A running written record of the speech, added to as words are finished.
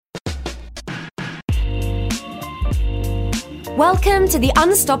Welcome to the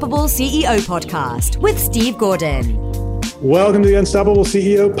Unstoppable CEO podcast with Steve Gordon. Welcome to the Unstoppable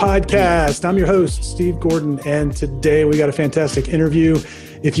CEO podcast. I'm your host, Steve Gordon, and today we got a fantastic interview.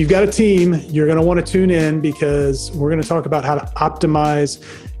 If you've got a team, you're going to want to tune in because we're going to talk about how to optimize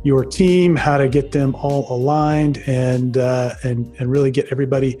your team, how to get them all aligned, and really get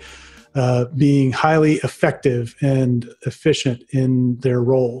everybody being highly effective and efficient in their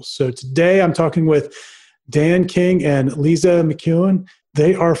roles. So today I'm talking with Dan King and Leeza McKeown.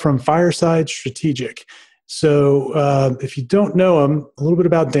 They are from Fireside Strategic. So if you don't know him, a little bit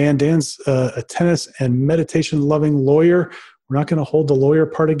about Dan. Dan's a tennis and meditation-loving lawyer. We're not going to hold the lawyer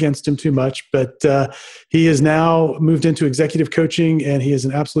part against him too much, but he has now moved into executive coaching, and he is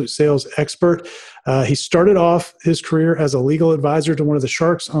an absolute sales expert. He started off his career as a legal advisor to one of the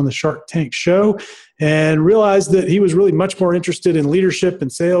sharks on the Shark Tank show and realized that he was really much more interested in leadership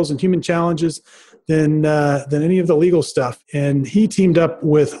and sales and human challenges than any of the legal stuff. And he teamed up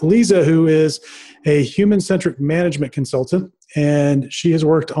with Leeza, who is a human-centric management consultant, and she has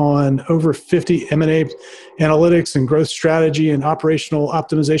worked on over 50 M&A analytics and growth strategy and operational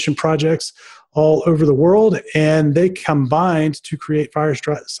optimization projects all over the world. And they combined to create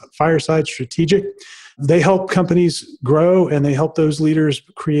Fireside Strategic. They help companies grow, and they help those leaders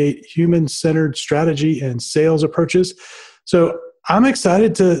create human-centered strategy and sales approaches. So I'm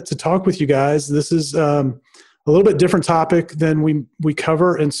excited to talk with you guys. This is a little bit different topic than we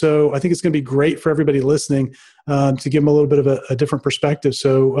cover. And so I think it's going to be great for everybody listening to give them a little bit of a different perspective.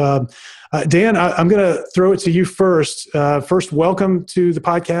 So Dan, I'm going to throw it to you first. First, welcome to the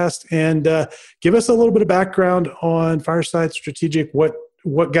podcast, and give us a little bit of background on Fireside Strategic. What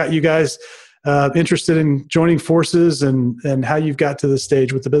got you guys interested in joining forces, and how you've got to this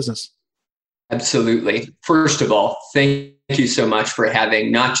stage with the business? Absolutely. First of all, thank you so much for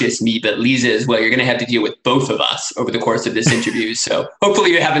having not just me, but Leeza as well. You're going to have to deal with both of us over the course of this interview. So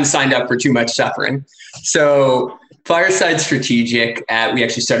hopefully you haven't signed up for too much suffering. So Fireside Strategic, we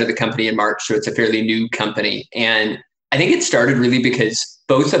actually started the company in March, so it's a fairly new company. And I think it started really because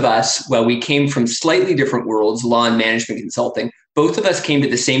both of us, while we came from slightly different worlds, law and management consulting, both of us came to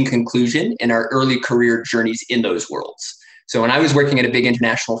the same conclusion in our early career journeys in those worlds. So when I was working at a big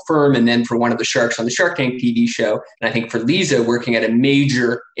international firm, and then for one of the sharks on the Shark Tank TV show, and I think for Leeza working at a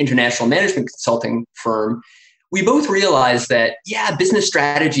major international management consulting firm, we both realized that, business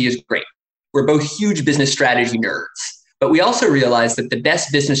strategy is great. We're both huge business strategy nerds, but we also realized that the best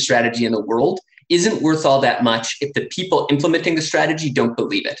business strategy in the world isn't worth all that much if the people implementing the strategy don't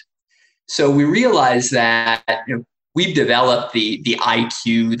believe it. So we realized that we've developed the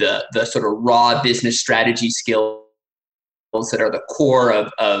IQ, the sort of raw business strategy skills that are the core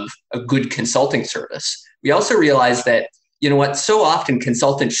of a good consulting service. We also realize that, so often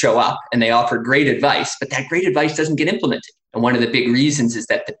consultants show up and they offer great advice, but that great advice doesn't get implemented. And one of the big reasons is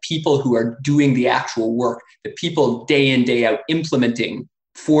that the people who are doing the actual work, the people day in, day out implementing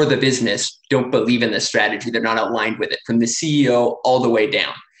for the business, don't believe in the strategy. They're not aligned with it, from the CEO all the way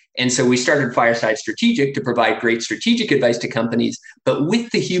down. And so we started Fireside Strategic to provide great strategic advice to companies, but with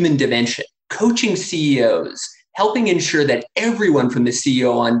the human dimension, coaching CEOs, helping ensure that everyone from the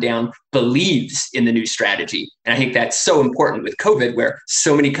CEO on down believes in the new strategy. And I think that's so important with COVID, where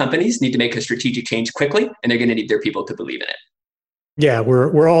so many companies need to make a strategic change quickly, and they're going to need their people to believe in it. Yeah,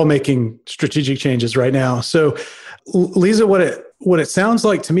 we're all making strategic changes right now. So Leeza, what it sounds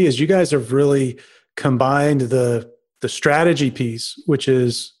like to me is you guys have really combined the strategy piece, which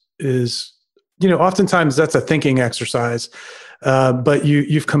is oftentimes that's a thinking exercise, but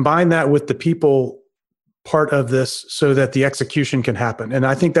you've combined that with the people part of this so that the execution can happen. And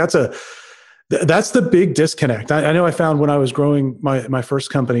I think that's the big disconnect. I know I found when I was growing my first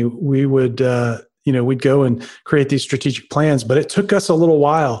company, we would, we'd go and create these strategic plans, but it took us a little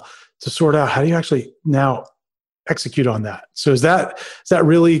while to sort out how do you actually now execute on that. So is that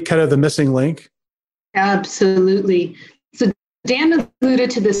really kind of the missing link? Absolutely. So Dan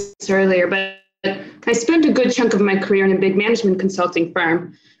alluded to this earlier, but I spent a good chunk of my career in a big management consulting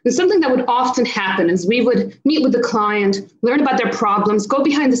firm. And something that would often happen is we would meet with the client, learn about their problems, go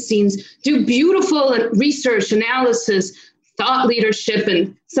behind the scenes, do beautiful research, analysis, thought leadership,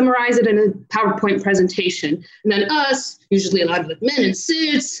 and summarize it in a PowerPoint presentation. And then us, usually a lot of admin and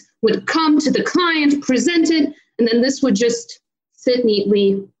suits, would come to the client, present it, and then this would just sit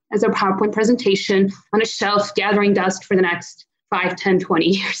neatly as a PowerPoint presentation on a shelf, gathering dust for the next 5, 10, 20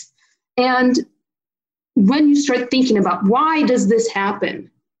 years. And when you start thinking about why does this happen?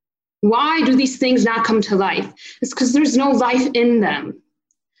 Why do these things not come to life? It's because there's no life in them.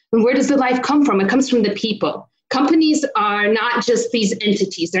 And where does the life come from? It comes from the people. Companies are not just these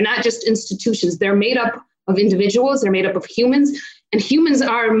entities. They're not just institutions. They're made up of individuals. They're made up of humans. And humans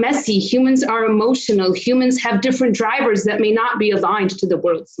are messy. Humans are emotional. Humans have different drivers that may not be aligned to the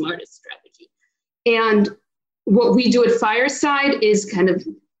world's smartest strategy. And what we do at Fireside is kind of,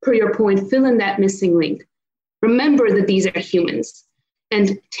 per your point, fill in that missing link. Remember that these are humans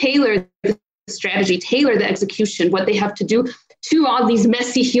and tailor the strategy, tailor the execution, what they have to do to all these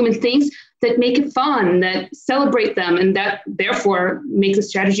messy human things that make it fun, that celebrate them, and that therefore make the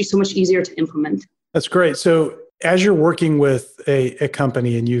strategy so much easier to implement. That's great. So as you're working with a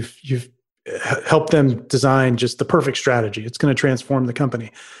company and you've helped them design just the perfect strategy, it's going to transform the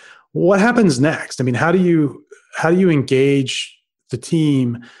company. What happens next? I mean, how do you engage the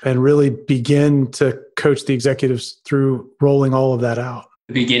team and really begin to coach the executives through rolling all of that out?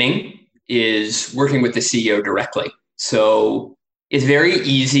 The beginning is working with the CEO directly. So it's very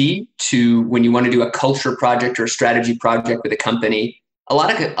easy to, when you want to do a culture project or a strategy project with a company, a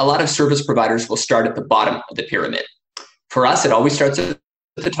lot of service providers will start at the bottom of the pyramid. For us, it always starts at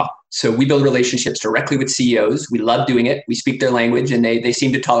the top. So we build relationships directly with CEOs. We love doing it. We speak their language and they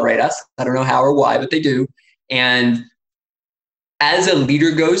seem to tolerate us. I don't know how or why, but they do. And as a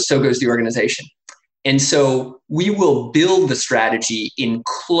leader goes, so goes the organization. And so we will build the strategy in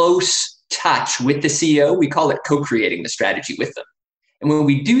close touch with the CEO. We call it co-creating the strategy with them. And when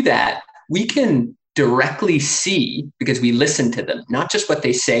we do that, we can directly see, because we listen to them, not just what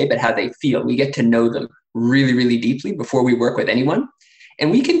they say, but how they feel. We get to know them really, really deeply before we work with anyone.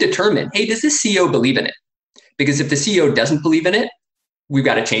 And we can determine, hey, does this CEO believe in it? Because if the CEO doesn't believe in it, we've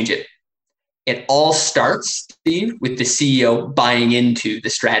got to change it. It all starts, Steve, with the CEO buying into the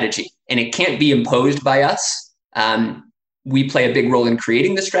strategy. And it can't be imposed by us. We play a big role in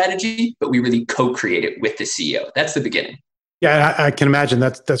creating the strategy, but we really co-create it with the CEO. That's the beginning. Yeah, I can imagine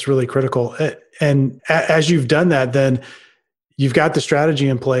that's really critical. And as you've done that, then you've got the strategy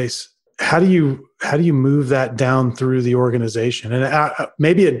in place. How do you move that down through the organization? And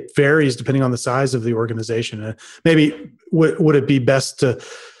maybe it varies depending on the size of the organization. Maybe would it be best to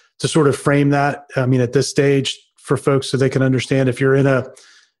sort of frame that? I mean, at this stage for folks, so they can understand if you're in a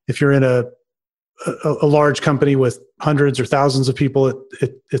large company with hundreds or thousands of people,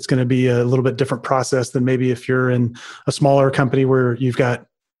 it's going to be a little bit different process than maybe if you're in a smaller company where you've got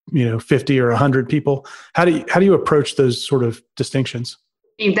 50 or 100 people. How do you approach those sort of distinctions?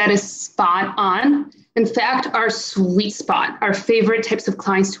 That is spot on. In fact, our sweet spot, our favorite types of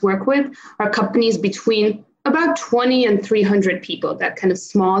clients to work with are companies between about 20 and 300 people, that kind of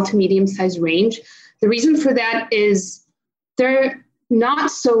small to medium-sized range. The reason for that is they're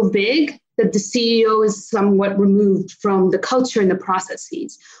not so big that the CEO is somewhat removed from the culture and the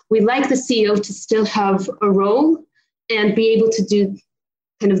processes. We like the CEO to still have a role and be able to do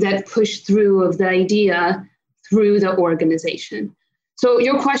kind of that push through of the idea through the organization. So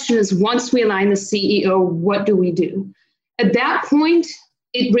your question is, once we align the CEO, what do we do? At that point,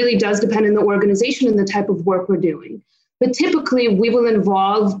 it really does depend on the organization and the type of work we're doing. But typically, we will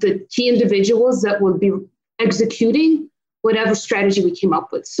involve the key individuals that will be executing whatever strategy we came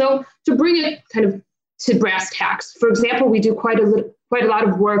up with. So to bring it kind of to brass tacks, for example, we do quite a lot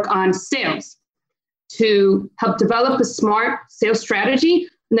of work on sales to help develop a smart sales strategy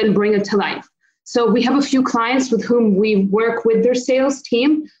and then bring it to life. So we have a few clients with whom we work with their sales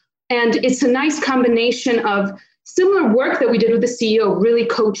team, and it's a nice combination of similar work that we did with the CEO, really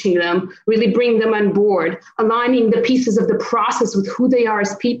coaching them, really bringing them on board, aligning the pieces of the process with who they are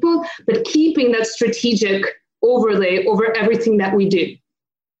as people, but keeping that strategic overlay over everything that we do.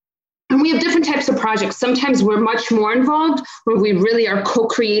 And we have different types of projects. Sometimes we're much more involved, where we really are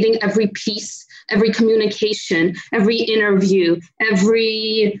co-creating every piece, every communication, every interview,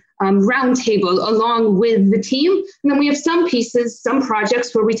 every roundtable along with the team. And then we have some pieces, some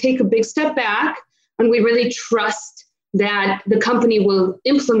projects where we take a big step back and we really trust that the company will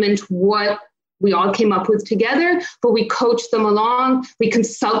implement what we all came up with together, but we coach them along, we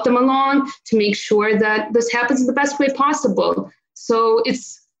consult them along to make sure that this happens in the best way possible. So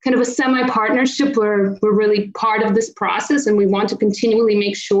it's kind of a semi-partnership where we're really part of this process, and we want to continually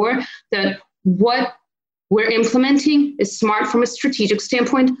make sure that what we're implementing is smart from a strategic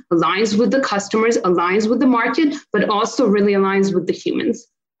standpoint, aligns with the customers, aligns with the market, but also really aligns with the humans.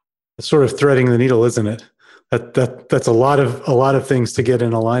 It's sort of threading the needle, isn't it? That's a lot of things to get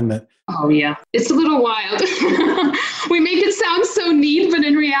in alignment. Oh yeah, it's a little wild. We make it sound so neat, but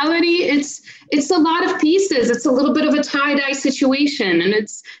in reality, it's a lot of pieces. It's a little bit of a tie-dye situation, and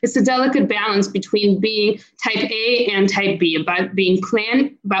it's a delicate balance between being type A and type B, about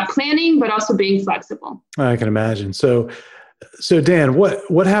planning, but also being flexible. I can imagine. So Dan,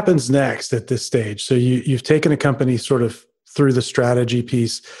 what happens next at this stage? So you've taken a company sort of through the strategy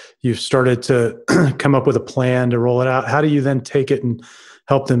piece, you've started to come up with a plan to roll it out. How do you then take it and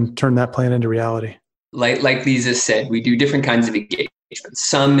help them turn that plan into reality? Like Leeza said, we do different kinds of engagements,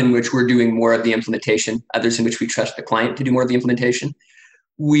 some in which we're doing more of the implementation, others in which we trust the client to do more of the implementation.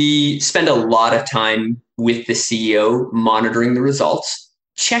 We spend a lot of time with the CEO monitoring the results,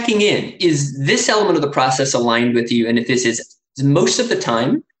 checking in. Is this element of the process aligned with you? And if this is, most of the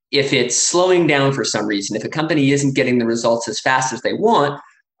time, if it's slowing down for some reason, if a company isn't getting the results as fast as they want,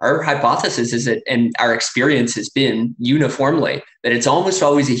 our hypothesis is that, and our experience has been uniformly, that it's almost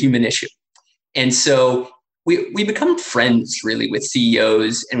always a human issue. And so we become friends really with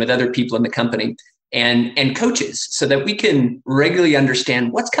CEOs and with other people in the company and coaches, so that we can regularly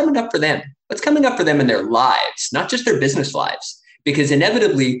understand what's coming up for them in their lives, not just their business lives, because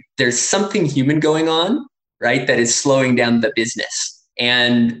inevitably there's something human going on, right, that is slowing down the business.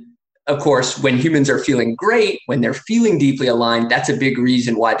 And of course, when humans are feeling great, when they're feeling deeply aligned, that's a big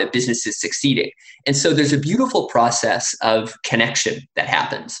reason why the business is succeeding. And so there's a beautiful process of connection that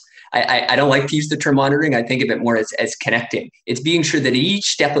happens. I don't like to use the term monitoring. I think of it more as connecting. It's being sure that at each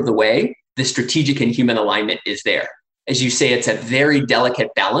step of the way, the strategic and human alignment is there. As you say, it's a very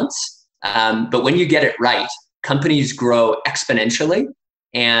delicate balance. But when you get it right, companies grow exponentially.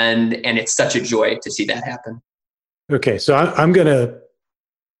 And it's such a joy to see that happen. Okay, so I'm going to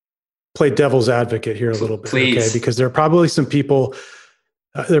play devil's advocate here a little bit. Please. Okay, because there are probably some people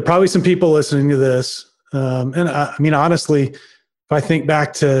listening to this. And I mean, honestly, if I think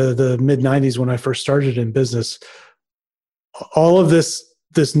back to the mid 90s when I first started in business, all of this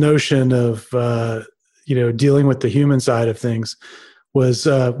notion of, dealing with the human side of things was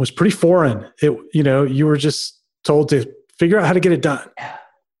pretty foreign. You were just told to figure out how to get it done,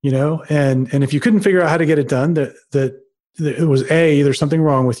 and if you couldn't figure out how to get it done, that it was A, either something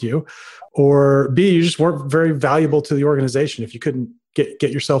wrong with you, or B, you just weren't very valuable to the organization if you couldn't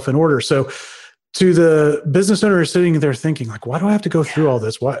get yourself in order. So to the business owner sitting there thinking like, why do I have to go through all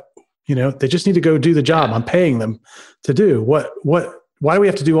this? What, they just need to go do the job I'm paying them to do. Why do we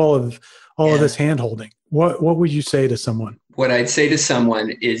have to do all of this hand holding? What would you say to someone? What I'd say to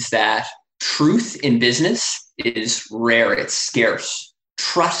someone is that truth in business is rare. It's scarce.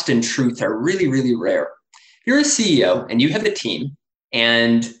 Trust and truth are really, really rare. You're a CEO and you have a team,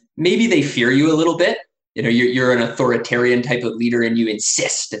 and maybe they fear you a little bit. You're an authoritarian type of leader and you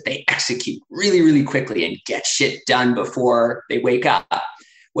insist that they execute really, really quickly and get shit done before they wake up.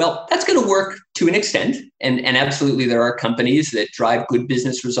 Well, that's going to work to an extent. And absolutely, there are companies that drive good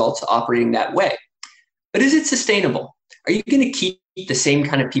business results operating that way. But is it sustainable? Are you going to keep the same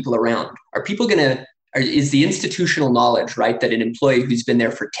kind of people around? Is the institutional knowledge, right, that an employee who's been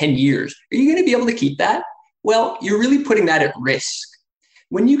there for 10 years, are you going to be able to keep that? Well, you're really putting that at risk.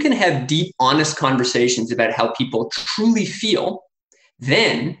 When you can have deep, honest conversations about how people truly feel,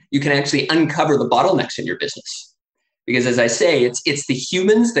 then you can actually uncover the bottlenecks in your business. Because as I say, it's the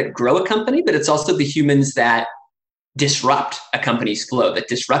humans that grow a company, but it's also the humans that disrupt a company's flow, that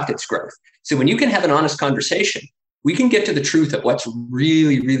disrupt its growth. So when you can have an honest conversation, we can get to the truth of what's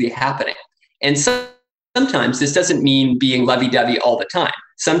really, really happening. And sometimes this doesn't mean being lovey-dovey all the time.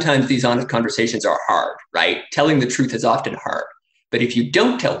 Sometimes these honest conversations are hard, right? Telling the truth is often hard. But if you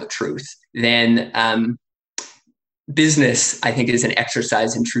don't tell the truth, then business, I think, is an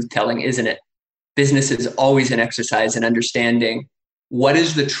exercise in truth-telling, isn't it? Business is always an exercise in understanding what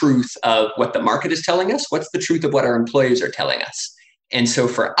is the truth of what the market is telling us, what's the truth of what our employees are telling us. And so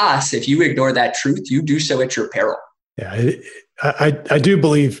for us, if you ignore that truth, you do so at your peril. Yeah, I do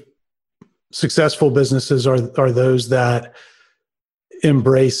believe successful businesses are those that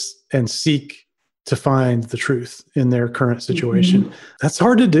embrace and seek to find the truth in their current situation. Mm-hmm. That's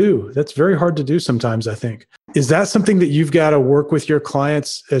hard to do. That's very hard to do sometimes, I think. Is that something that you've got to work with your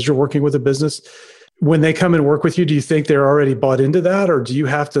clients as you're working with a business? When they come and work with you, do you think they're already bought into that? Or do you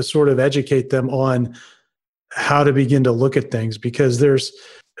have to sort of educate them on how to begin to look at things? Because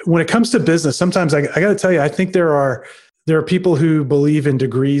when it comes to business, sometimes I got to tell you, I think there are people who believe in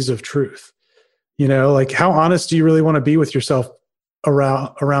degrees of truth. Like how honest do you really want to be with yourself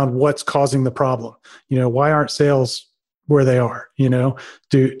around what's causing the problem? Why aren't sales where they are? Do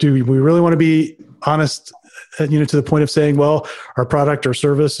we really want to be honest, to the point of saying, well, our product or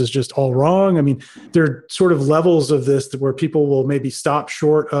service is just all wrong? I mean, there are sort of levels of this where people will maybe stop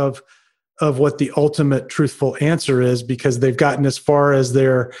short of what the ultimate truthful answer is because they've gotten as far as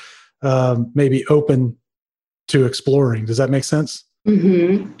they're maybe open to exploring. Does that make sense?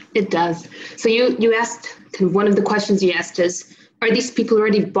 Mm-hmm. It does. So you asked, kind of one of the questions you asked is, are these people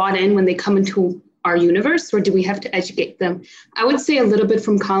already bought in when they come into our universe, or do we have to educate them? I would say a little bit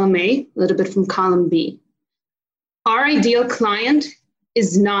from column A, a little bit from column B. our ideal client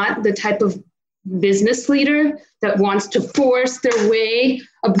is not the type of business leader that wants to force their way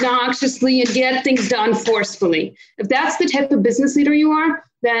obnoxiously and get things done forcefully. If that's the type of business leader you are,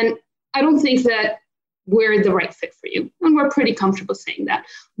 then I don't think that we're the right fit for you. And we're pretty comfortable saying that.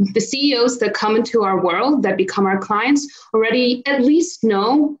 The CEOs that come into our world, that become our clients, already at least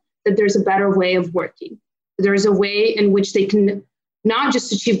know that there's a better way of working. There's a way in which they can not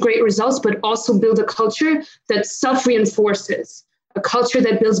just achieve great results, but also build a culture that self-reinforces, a culture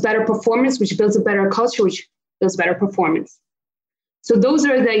that builds better performance, which builds a better culture, which builds better performance. So those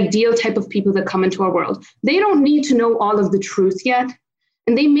are the ideal type of people that come into our world. They don't need to know all of the truth yet,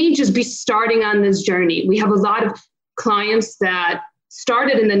 and they may just be starting on this journey. We have a lot of clients that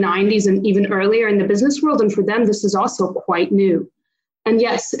started in the 90s and even earlier in the business world, and for them, this is also quite new. And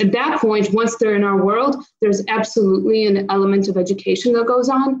yes, at that point, once they're in our world, there's absolutely an element of education that goes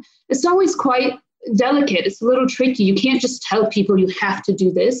on. It's always quite delicate. It's a little tricky. You can't just tell people you have to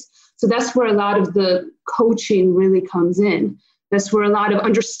do this. So that's where a lot of the coaching really comes in. That's where a lot of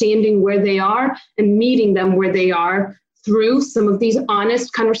understanding where they are and meeting them where they are through some of these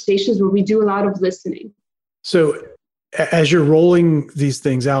honest conversations where we do a lot of listening. So as you're rolling these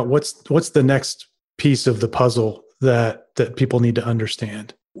things out, what's the next piece of the puzzle that people need to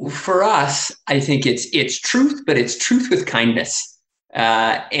understand? For us, I think it's truth, but it's truth with kindness.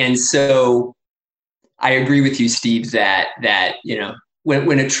 And so I agree with you, Steve, that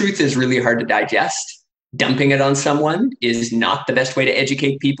when a truth is really hard to digest, dumping it on someone is not the best way to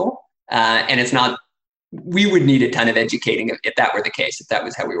educate people. And it's not, we would need a ton of educating if that were the case, if that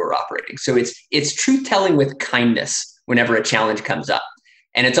was how we were operating. So it's truth telling with kindness whenever a challenge comes up.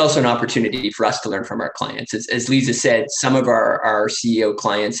 And it's also an opportunity for us to learn from our clients. As Leeza said, some of our CEO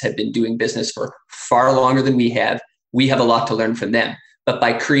clients have been doing business for far longer than we have. We have a lot to learn from them. But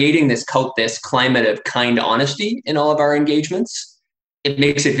by creating this climate of kind honesty in all of our engagements, it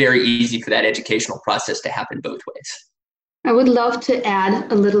makes it very easy for that educational process to happen both ways. I would love to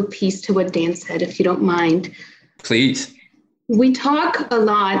add a little piece to what Dan said, if you don't mind. Please. We talk a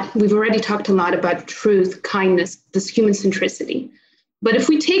lot, we've already talked a lot about truth, kindness, this human centricity. But if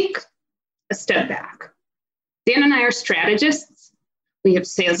we take a step back, Dan and I are strategists. We have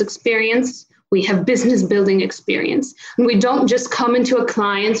sales experience. We have business building experience. And we don't just come into a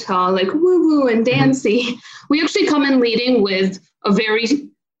client all like woo-woo and dancy. We actually come in leading with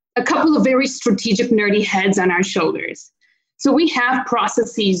a couple of very strategic, nerdy heads on our shoulders. So we have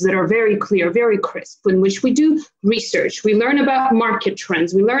processes that are very clear, very crisp, in which we do research. We learn about market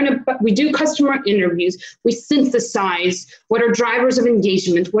trends. We do customer interviews. We synthesize what are drivers of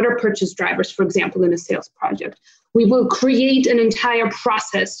engagement, what are purchase drivers, for example, in a sales project. We will create an entire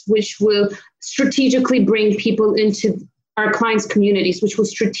process which will strategically bring people into our clients' communities, which will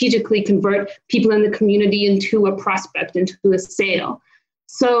strategically convert people in the community into a prospect, into a sale.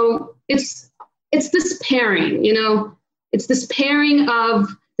 So it's this pairing, It's this pairing of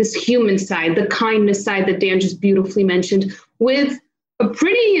this human side, the kindness side that Dan just beautifully mentioned, with a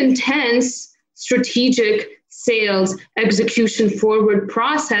pretty intense strategic sales execution forward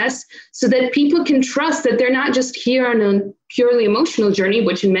process so that people can trust that they're not just here on a purely emotional journey,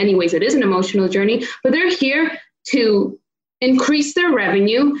 which in many ways it is an emotional journey, but they're here to increase their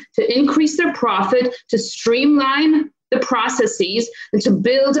revenue, to increase their profit, to streamline the processes, and to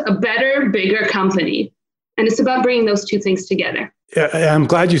build a better, bigger company. And it's about bringing those two things together. Yeah, I'm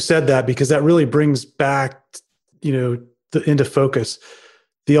glad you said that, because that really brings back, into focus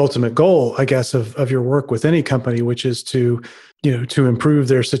the ultimate goal, I guess, of your work with any company, which is to improve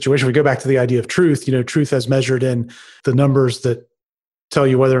their situation. We go back to the idea of truth, truth as measured in the numbers that tell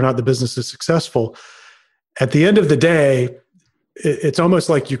you whether or not the business is successful. At the end of the day, it's almost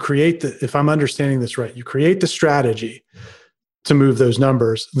like you create if I'm understanding this right, you create the strategy to move those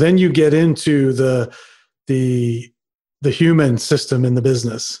numbers. Then you get into the human system in the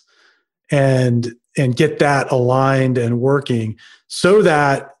business and get that aligned and working so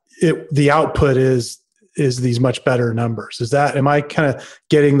that the output is these much better numbers. Am I kind of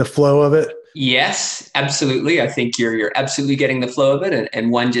getting the flow of it? Yes, absolutely. I think you're absolutely getting the flow of it.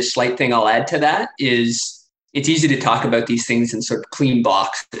 And one just slight thing I'll add to that is it's easy to talk about these things in sort of clean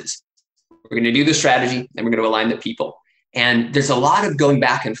boxes. We're going to do the strategy and we're going to align the people. And there's a lot of going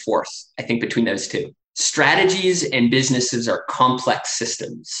back and forth, I think, between those two. Strategies and businesses are complex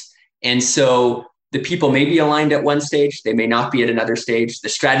systems. And so the people may be aligned at one stage. They may not be at another stage. The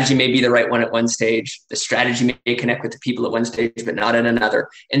strategy may be the right one at one stage. The strategy may connect with the people at one stage, but not at another.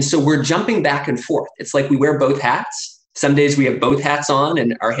 And so we're jumping back and forth. It's like we wear both hats. Some days we have both hats on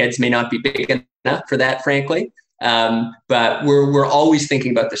and our heads may not be big enough for that, frankly. But we're always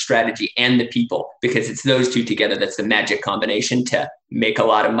thinking about the strategy and the people, because it's those two together that's the magic combination to make a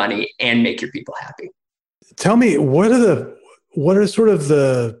lot of money and make your people happy. Tell me, what are sort of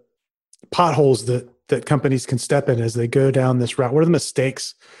the potholes that companies can step in as they go down this route? What are the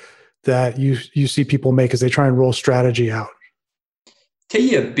mistakes that you see people make as they try and roll strategy out? Tell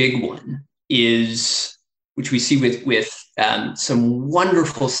you a big one is, which we see with some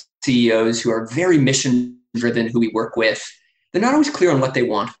wonderful CEOs who are very mission driven, who we work with. They're not always clear on what they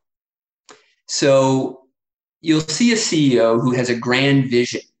want. So you'll see a CEO who has a grand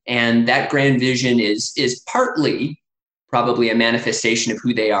vision, and that grand vision is partly probably a manifestation of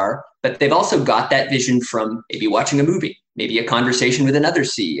who they are, but they've also got that vision from maybe watching a movie, maybe a conversation with another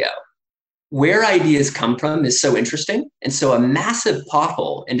CEO. Where ideas come from is so interesting. And so a massive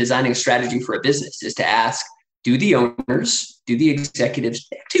pothole in designing a strategy for a business is to ask, do the owners, do the executives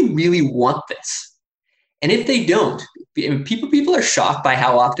actually really want this? And if they don't, people are shocked by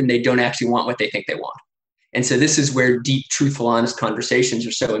how often they don't actually want what they think they want. And so this is where deep, truthful, honest conversations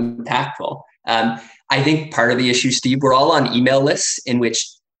are so impactful. I think part of the issue, Steve, we're all on email lists in which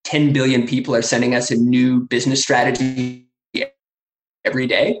 10 billion people are sending us a new business strategy every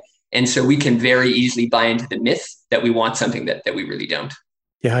day. And so we can very easily buy into the myth that we want something that we really don't.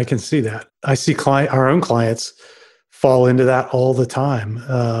 Yeah, I can see that. I see our own clients fall into that all the time.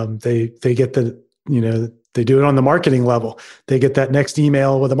 They get they do it on the marketing level. They get that next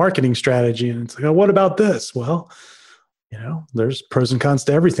email with a marketing strategy, and it's like, oh, what about this? Well, there's pros and cons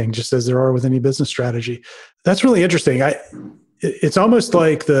to everything, just as there are with any business strategy. That's really interesting. It's almost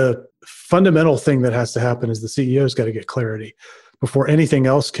like the fundamental thing that has to happen is the CEO's got to get clarity before anything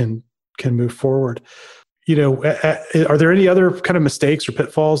else can move forward. Are there any other kind of mistakes or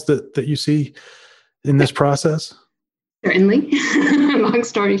pitfalls that you see in this process? Certainly. Long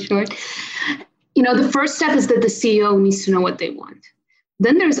story short. The first step is that the CEO needs to know what they want.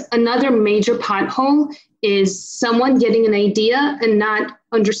 Then there's another major pothole is someone getting an idea and not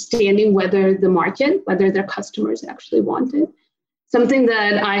understanding whether their customers actually want it. Something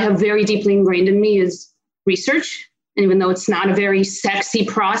that I have very deeply ingrained in me is research. And even though it's not a very sexy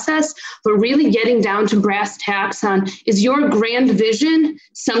process, but really getting down to brass tacks on, is your grand vision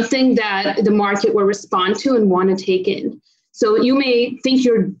something that the market will respond to and want to take in? So you may think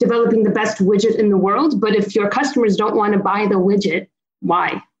you're developing the best widget in the world, but if your customers don't want to buy the widget,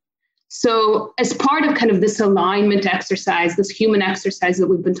 why? So as part of kind of this alignment exercise, this human exercise that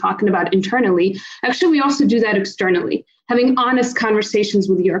we've been talking about internally, actually, we also do that externally, having honest conversations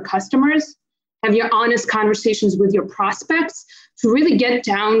with your customers, have your honest conversations with your prospects to really get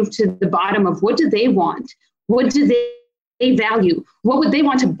down to the bottom of what do they want? What do they value? What would they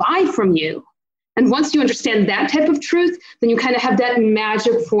want to buy from you? And once you understand that type of truth, then you kind of have that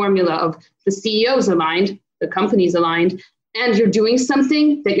magic formula of the CEO's aligned, the company's aligned, and you're doing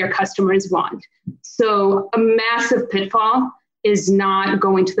something that your customers want. So a massive pitfall is not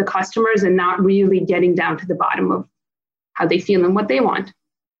going to the customers and not really getting down to the bottom of how they feel and what they want.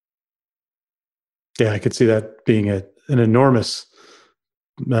 Yeah, I could see that being an enormous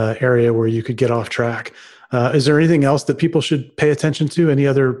area where you could get off track. Is there anything else that people should pay attention to? Any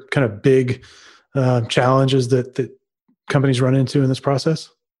other kind of big challenges that companies run into in this process?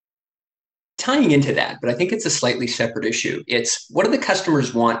 Tying into that, but I think it's a slightly separate issue. It's what do the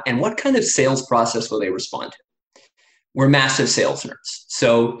customers want and what kind of sales process will they respond to? We're massive sales nerds.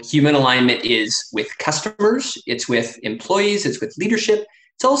 So human alignment is with customers, it's with employees, it's with leadership.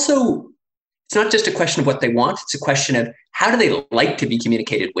 It's not just a question of what they want, it's a question of how do they like to be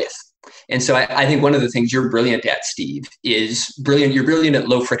communicated with. And so I think one of the things you're brilliant at, Steve, you're brilliant at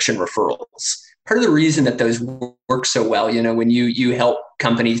low friction referrals. Part of the reason that those work so well, when you help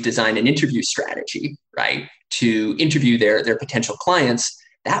companies design an interview strategy, right, to interview their potential clients,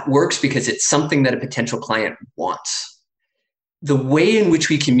 that works because it's something that a potential client wants. The way in which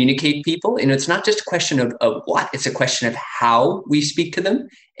we communicate people, it's not just a question of what, it's a question of how we speak to them.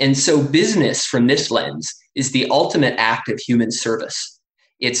 And so business from this lens is the ultimate act of human service.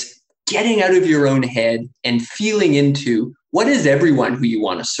 It's getting out of your own head and feeling into what is everyone who you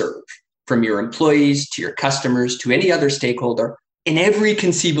want to serve, from your employees to your customers to any other stakeholder. In every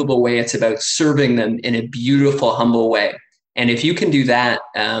conceivable way, it's about serving them in a beautiful, humble way. And if you can do that,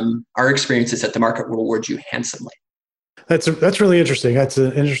 our experience is that the market will reward you handsomely. That's really interesting. That's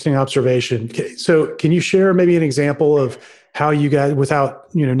an interesting observation. So can you share maybe an example of how you guys,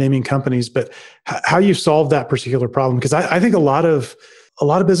 without naming companies, but how you solved that particular problem? Because I think a lot of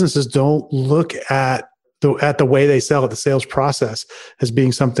businesses don't look at the way they sell it, the sales process, as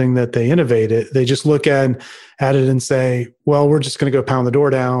being something that they innovated. They just look at it and say, well, we're just going to go pound the door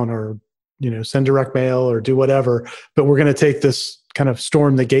down, or send direct mail or do whatever, but we're going to take this kind of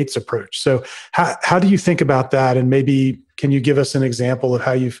storm the gates approach. So how do you think about that? And maybe can you give us an example of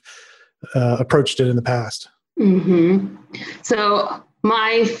how you've approached it in the past? Mm-hmm. So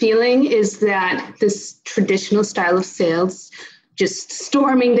my feeling is that this traditional style of sales, just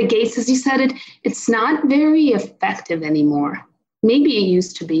storming the gates, as you said, it's not very effective anymore. Maybe it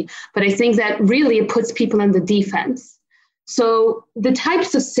used to be, but I think that really it puts people on the defense. So the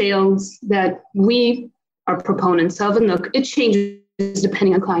types of sales that we are proponents of, and look, it changes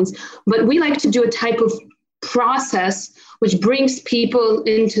depending on clients, but we like to do a type of process which brings people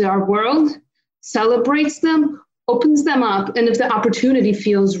into our world, celebrates them, opens them up, and if the opportunity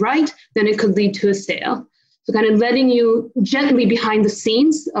feels right, then it could lead to a sale. So kind of letting you gently behind the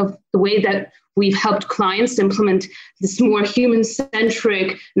scenes of the way that we've helped clients implement this more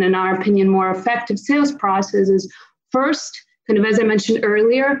human-centric and, in our opinion, more effective sales process is first, kind of as I mentioned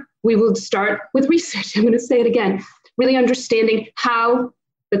earlier, we will start with research. I'm going to say it again, really understanding what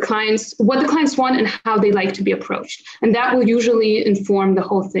the clients want and how they like to be approached. And that will usually inform the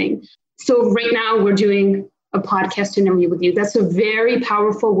whole thing. So right now we're doing a podcast interview with you. That's a very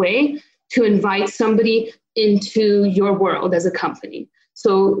powerful way to invite somebody into your world as a company.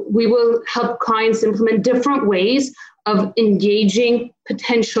 So we will help clients implement different ways of engaging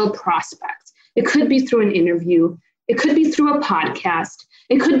potential prospects. It could be through an interview. It could be through a podcast.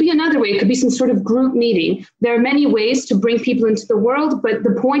 It could be another way. It could be some sort of group meeting. There are many ways to bring people into the world, but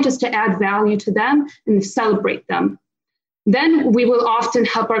the point is to add value to them and to celebrate them. Then we will often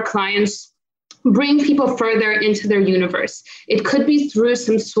help our clients bring people further into their universe. It could be through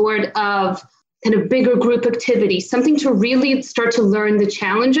some sort of kind of bigger group activity, something to really start to learn the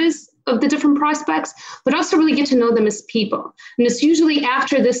challenges of the different prospects, but also really get to know them as people. And it's usually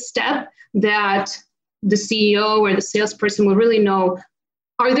after this step that the CEO or the salesperson will really know,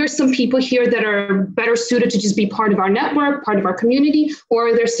 are there some people here that are better suited to just be part of our network, part of our community, or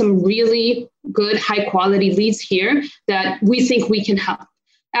are there some really good, high quality leads here that we think we can help?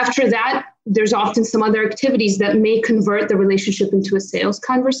 After that, there's often some other activities that may convert the relationship into a sales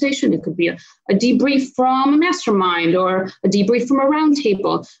conversation. It could be a debrief from a mastermind or a debrief from a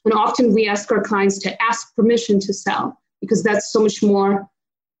roundtable. And often we ask our clients to ask permission to sell because that's so much more,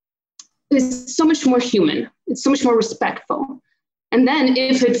 it's so much more human. It's so much more respectful. And then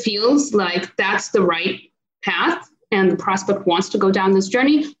if it feels like that's the right path and the prospect wants to go down this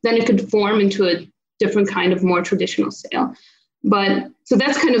journey, then it could form into a different kind of more traditional sale. But so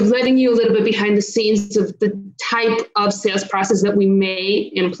that's kind of letting you a little bit behind the scenes of the type of sales process that we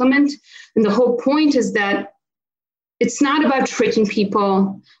may implement. And the whole point is that it's not about tricking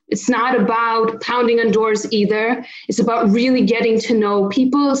people. It's not about pounding on doors either. It's about really getting to know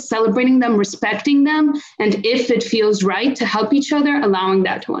people, celebrating them, respecting them. And if it feels right to help each other, allowing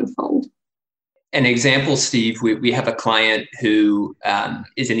that to unfold. An example, Steve, we have a client who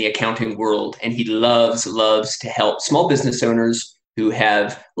is in the accounting world, and he loves to help small business owners who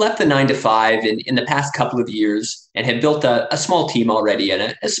have left the 9-to-5 in the past couple of years and have built a small team already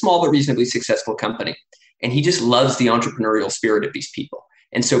and a small but reasonably successful company. And he just loves the entrepreneurial spirit of these people.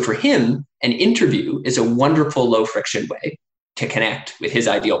 And so for him, an interview is a wonderful low friction way to connect with his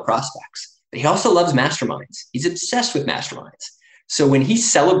ideal prospects. But he also loves masterminds. He's obsessed with masterminds. So when he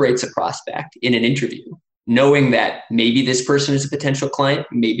celebrates a prospect in an interview, knowing that maybe this person is a potential client,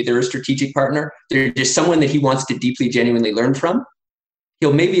 maybe they're a strategic partner, they're just someone that he wants to deeply, genuinely learn from,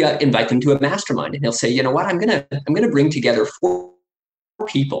 he'll maybe invite them to a mastermind, and he'll say, you know what, I'm gonna bring together 4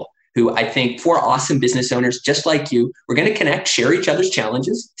 people who I think 4 awesome business owners just like you. We're going to connect, share each other's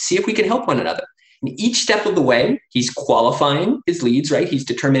challenges, see if we can help one another. And each step of the way, he's qualifying his leads, right? He's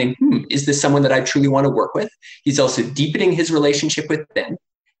determining, is this someone that I truly want to work with? He's also deepening his relationship with them.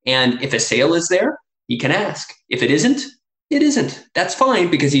 And if a sale is there, he can ask. If it isn't, it isn't. That's fine,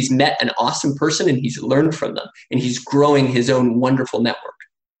 because he's met an awesome person and he's learned from them and he's growing his own wonderful network.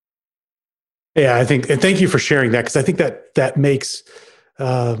 Yeah, I think, and thank you for sharing that, because I think that makes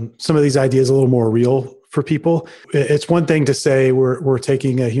some of these ideas a little more real for people. It's one thing to say we're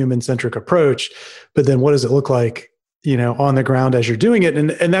taking a human-centric approach, but then what does it look like, on the ground as you're doing it?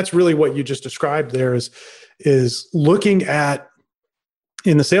 And that's really what you just described there is looking at,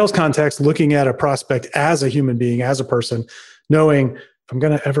 in the sales context, looking at a prospect as a human being, as a person, knowing if I'm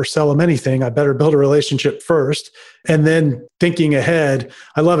going to ever sell them anything, I better build a relationship first, and then thinking ahead.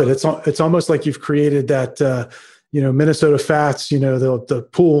 I love it. It's almost like you've created that, Minnesota Fats,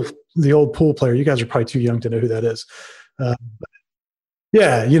 the old pool player. You guys are probably too young to know who that is.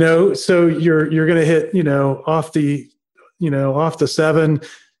 Yeah, so you're going to hit, off the 7,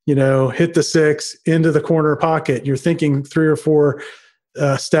 hit the 6 into the corner pocket. You're thinking 3 or 4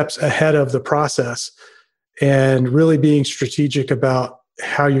 steps ahead of the process and really being strategic about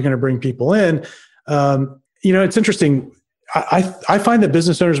how you're going to bring people in. It's interesting. I find that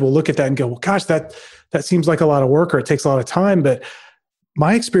business owners will look at that and go, well, gosh, that seems like a lot of work or it takes a lot of time. But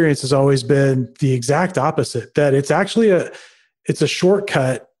my experience has always been the exact opposite, that it's actually it's a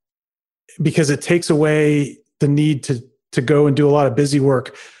shortcut because it takes away the need to go and do a lot of busy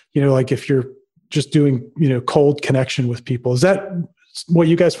work. Like if you're just doing, cold connection with people. Is that what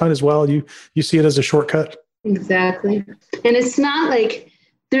you guys find as well? You see it as a shortcut? Exactly. And it's not like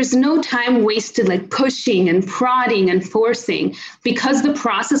there's no time wasted like pushing and prodding and forcing, because the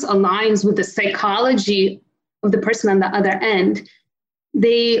process aligns with the psychology of the person on the other end.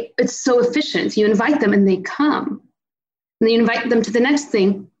 It's so efficient. You invite them and they come. And then you invite them to the next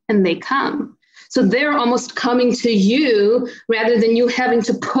thing and they come. So they're almost coming to you rather than you having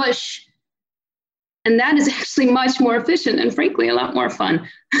to push. And that is actually much more efficient and frankly, a lot more fun.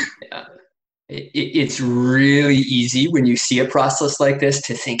 Yeah. It's really easy when you see a process like this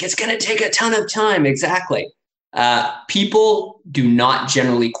to think it's going to take a ton of time. Exactly. People do not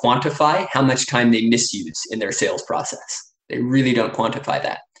generally quantify how much time they misuse in their sales process. They really don't quantify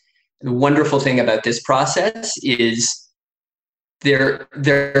that. The wonderful thing about this process is there's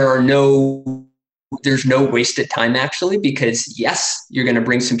no wasted time actually, because yes, you're going to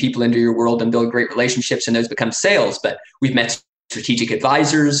bring some people into your world and build great relationships and those become sales, but we've met strategic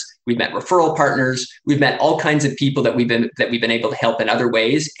advisors, we've met referral partners, we've met all kinds of people that we've been able to help in other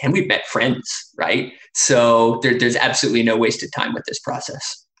ways, and we've met friends, right? So there's absolutely no wasted time with this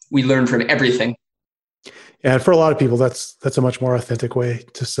process. We learn from everything. And for a lot of people, that's a much more authentic way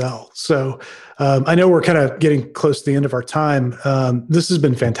to sell. So I know we're kind of getting close to the end of our time. This has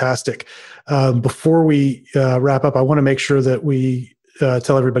been fantastic. Before we wrap up, I want to make sure that we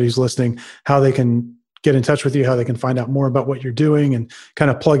tell everybody who's listening how they can get in touch with you, how they can find out more about what you're doing and kind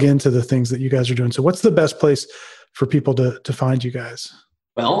of plug into the things that you guys are doing. So what's the best place for people to find you guys?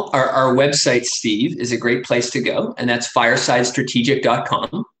 Well, our website, Steve, is a great place to go, and that's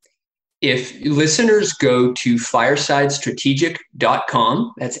firesidestrategic.com. If listeners go to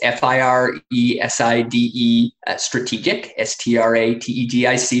firesidestrategic.com, that's FIRESIDE strategic,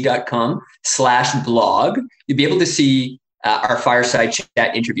 STRATEGIC.com/blog, you'll be able to see our Fireside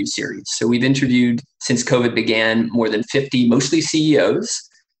Chat interview series. So we've interviewed, since COVID began, more than 50, mostly CEOs,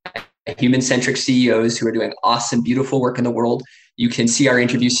 human-centric CEOs who are doing awesome, beautiful work in the world. You can see our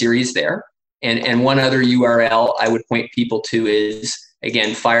interview series there. And one other URL I would point people to is,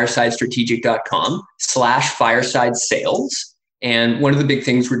 again, firesidestrategic.com/fireside sales. And one of the big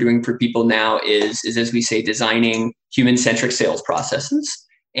things we're doing for people now is as we say, designing human-centric sales processes.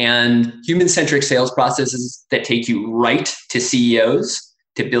 And human-centric sales processes that take you right to CEOs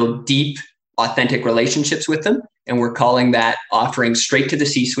to build deep, authentic relationships with them. And we're calling that offering straight to the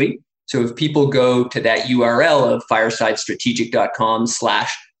C-suite. So if people go to that URL of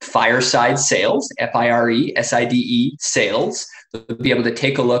firesidestrategic.com/fireside sales, FIRESIDE sales, they'll be able to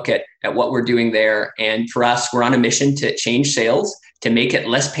take a look at what we're doing there. And for us, we're on a mission to change sales, to make it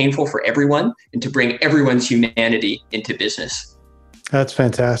less painful for everyone, and to bring everyone's humanity into business. That's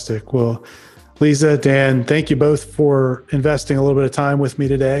fantastic. Well, Leeza, Dan, thank you both for investing a little bit of time with me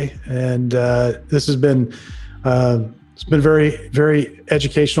today. And this has been very, very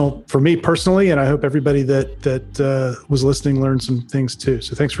educational for me personally, and I hope everybody that was listening learned some things too.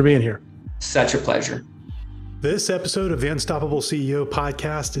 So thanks for being here. Such a pleasure. This episode of the Unstoppable CEO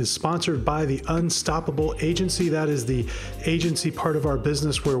podcast is sponsored by the Unstoppable Agency. That is the agency part of our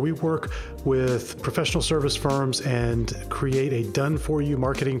business where we work with professional service firms and create a done-for-you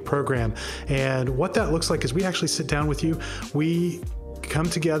marketing program. And what that looks like is we actually sit down with you. We come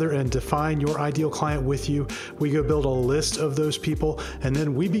together and define your ideal client with you. We go build a list of those people, and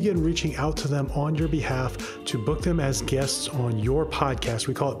then we begin reaching out to them on your behalf to book them as guests on your podcast.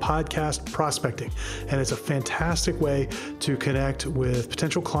 We call it podcast prospecting, and it's a fantastic way to connect with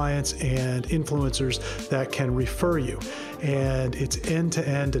potential clients and influencers that can refer you. And it's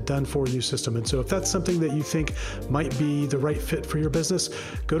end-to-end, a done-for-you system. And so if that's something that you think might be the right fit for your business,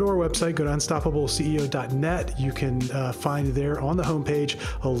 go to our website, go to unstoppableceo.net. You can find there on the homepage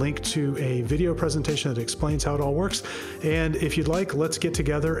a link to a video presentation that explains how it all works. And if you'd like, let's get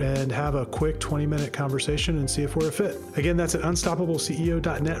together and have a quick 20-minute conversation and see if we're a fit. Again, that's at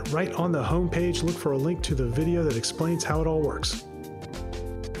unstoppableceo.net. Right on the homepage, look for a link to the video that explains how it all works.